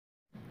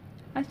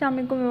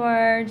Assalamualaikum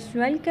viewers,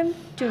 welcome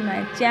to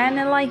my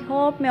channel. I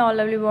hope my all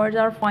lovely viewers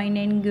are fine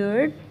and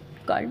good.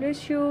 God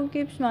bless you,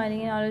 keep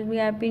smiling and always be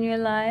happy in your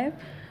life.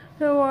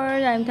 So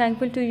viewers, I'm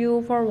thankful to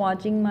you for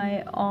watching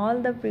my all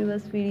the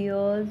previous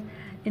videos.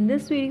 In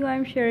this video,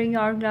 I'm sharing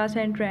hourglass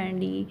and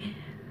trendy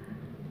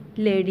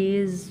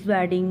ladies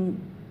wedding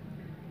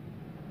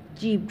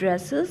jeep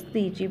dresses.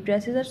 The jeep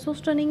dresses are so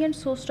stunning and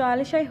so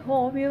stylish. I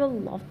hope you will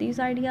love these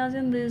ideas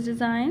and these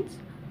designs.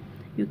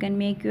 You can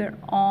make your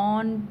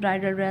own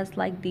bridal dress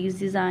like these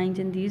designs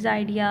and these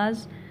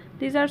ideas.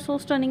 These are so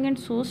stunning and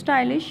so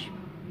stylish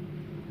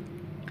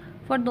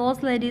for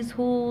those ladies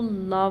who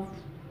love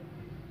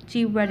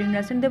cheap wedding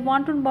dress and they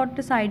want to about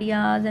these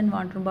ideas and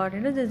want to about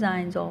the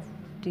designs of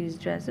these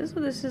dresses. So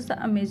this is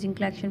the amazing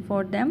collection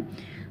for them.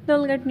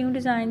 They'll get new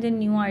designs and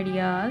new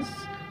ideas.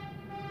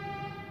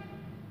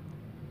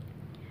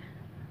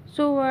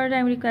 So what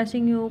I'm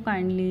requesting you,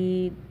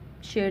 kindly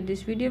share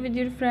this video with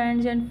your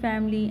friends and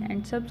family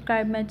and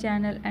subscribe my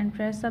channel and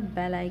press the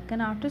bell icon.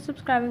 After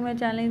subscribing my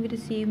channel, we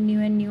receive new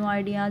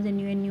ideas and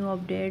new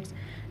updates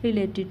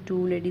related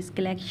to ladies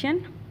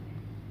collection.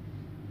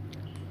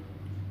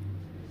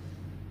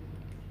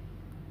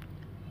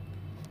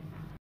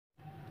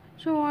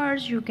 So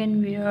as you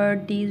can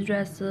wear these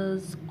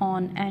dresses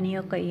on any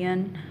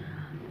occasion,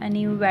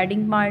 any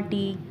wedding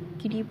party,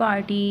 kitty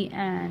party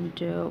and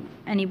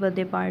any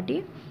birthday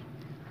party.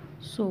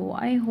 So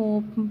I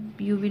hope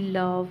you will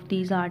love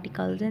these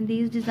articles and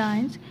these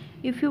designs.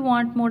 If you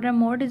want more and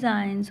more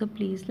designs, so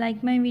please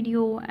like my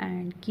video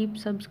and keep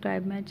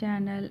subscribe my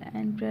channel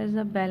and press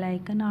the bell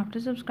icon.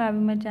 After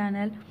subscribing my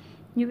channel,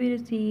 you will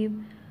receive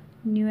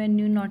new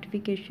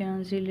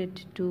notifications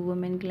related to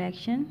women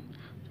collection.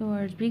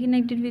 So be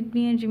connected with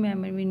me and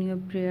remember me in your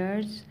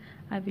prayers.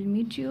 I will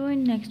meet you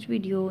in next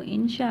video,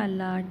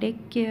 inshallah.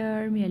 Take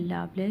care. May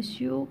Allah bless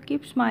you.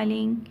 Keep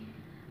smiling.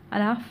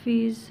 Allah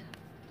Hafiz.